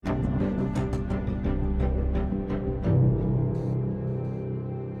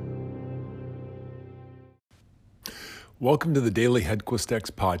Welcome to the Daily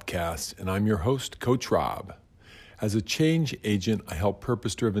HeadQuestX podcast, and I'm your host, Coach Rob. As a change agent, I help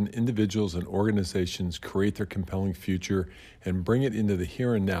purpose-driven individuals and organizations create their compelling future and bring it into the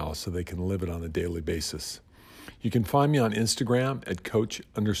here and now so they can live it on a daily basis. You can find me on Instagram at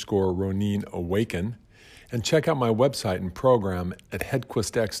Coach_Ronin_Awaken and check out my website and program at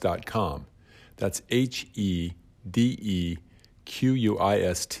headquestx.com. That's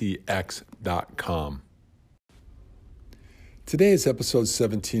HEDEQUISTX.com. Today is episode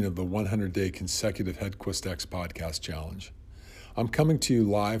 17 of the 100-day consecutive HeadQuestX podcast challenge. I'm coming to you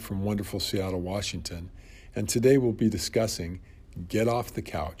live from wonderful Seattle, Washington, and today we'll be discussing Get Off the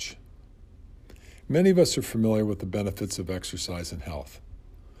Couch. Many of us are familiar with the benefits of exercise and health.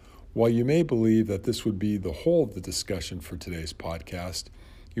 While you may believe that this would be the whole of the discussion for today's podcast,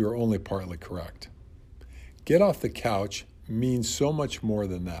 you are only partly correct. Get off the couch means so much more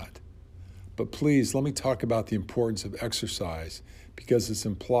than that. But please, let me talk about the importance of exercise because it's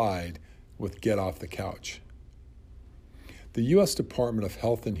implied with get off the couch. The U.S. Department of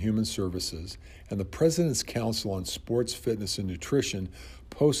Health and Human Services and the President's Council on Sports, Fitness, and Nutrition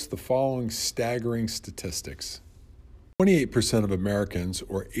post the following staggering statistics. 28% of Americans,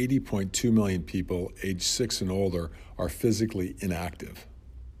 or 80.2 million people aged 6 and older, are physically inactive.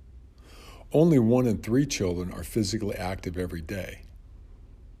 Only 1 in 3 children are physically active every day.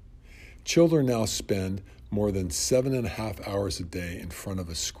 Children now spend more than 7.5 hours a day in front of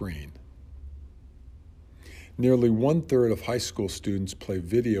a screen. Nearly 1/3 of high school students play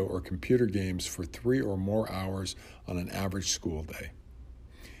video or computer games for 3 or more hours on an average school day.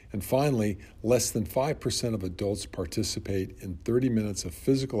 And finally, less than 5% of adults participate in 30 minutes of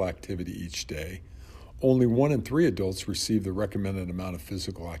physical activity each day. Only 1 in 3 adults receive the recommended amount of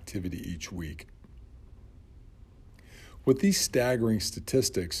physical activity each week. With these staggering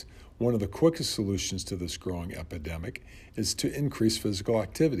statistics, one of the quickest solutions to this growing epidemic is to increase physical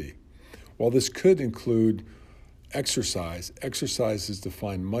activity. While this could include exercise is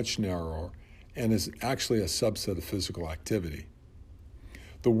defined much narrower and is actually a subset of physical activity.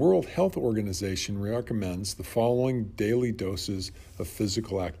 The World Health Organization recommends the following daily doses of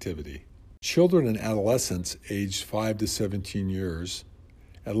physical activity. Children and adolescents aged 5 to 17 years,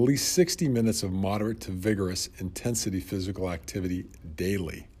 at least 60 minutes of moderate to vigorous intensity physical activity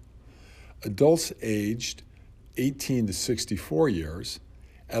daily. Adults aged 18 to 64 years,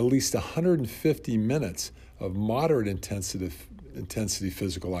 at least 150 minutes of moderate intensity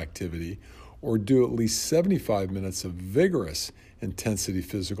physical activity, or do at least 75 minutes of vigorous intensity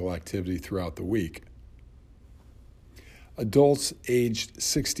physical activity throughout the week. Adults aged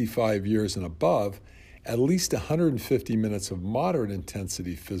 65 years and above, at least 150 minutes of moderate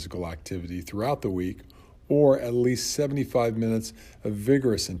intensity physical activity throughout the week, or at least 75 minutes of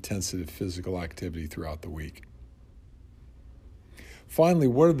vigorous intensity physical activity throughout the week. Finally,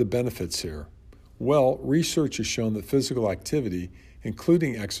 what are the benefits here? Well, research has shown that physical activity,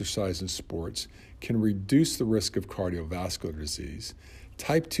 including exercise and sports, can reduce the risk of cardiovascular disease,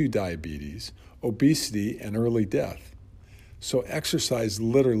 type 2 diabetes, obesity, and early death. So exercise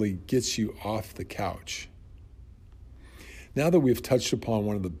literally gets you off the couch. Now that we've touched upon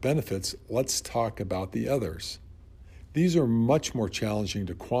one of the benefits, let's talk about the others. These are much more challenging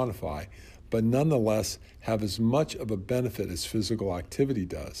to quantify, but nonetheless have as much of a benefit as physical activity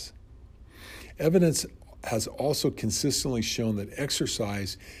does. Evidence has also consistently shown that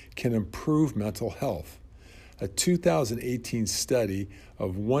exercise can improve mental health. A 2018 study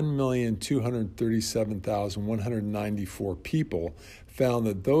of 1,237,194 people found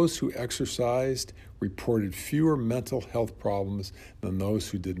that those who exercised reported fewer mental health problems than those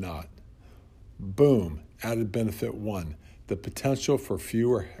who did not. Boom, added benefit 1, the potential for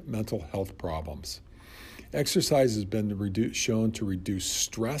fewer mental health problems. Exercise has been shown to reduce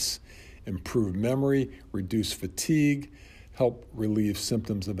stress, improve memory, reduce fatigue, help relieve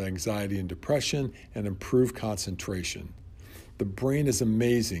symptoms of anxiety and depression, and improve concentration. The brain is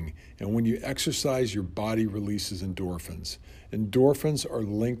amazing, and when you exercise, your body releases endorphins. Endorphins are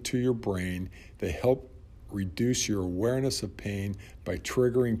linked to your brain. They help reduce your awareness of pain by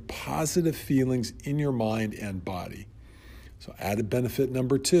triggering positive feelings in your mind and body. So added benefit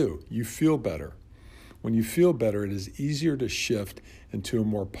number 2, you feel better. When you feel better, it is easier to shift into a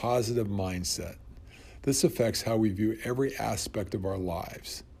more positive mindset. This affects how we view every aspect of our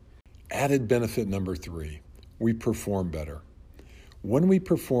lives. Added benefit number 3, we perform better. When we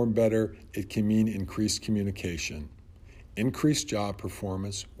perform better, it can mean increased communication, increased job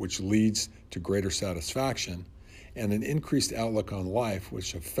performance, which leads to greater satisfaction, and an increased outlook on life,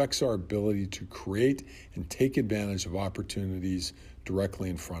 which affects our ability to create and take advantage of opportunities directly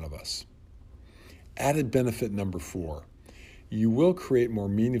in front of us. Added benefit number 4, you will create more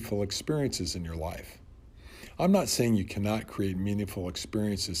meaningful experiences in your life. I'm not saying you cannot create meaningful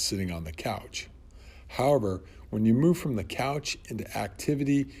experiences sitting on the couch. However, when you move from the couch into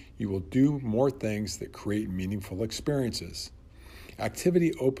activity, you will do more things that create meaningful experiences.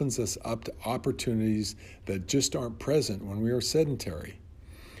 Activity opens us up to opportunities that just aren't present when we are sedentary.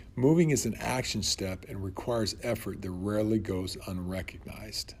 Moving is an action step and requires effort that rarely goes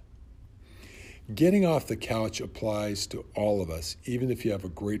unrecognized. Getting off the couch applies to all of us, even if you have a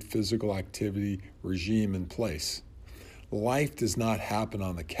great physical activity regime in place. Life does not happen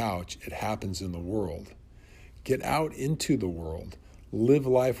on the couch, it happens in the world. Get out into the world, live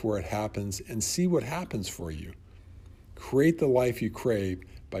life where it happens, and see what happens for you. Create the life you crave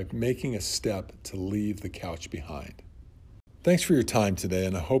by making a step to leave the couch behind. Thanks for your time today,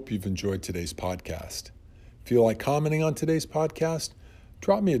 and I hope you've enjoyed today's podcast. Feel like commenting on today's podcast?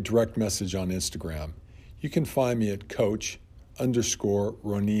 Drop me a direct message on Instagram. You can find me at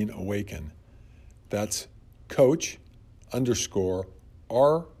Coach_Ronin Awaken. That's Coach_RONIN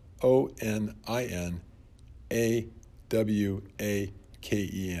AWAKEN.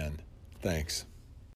 Thanks.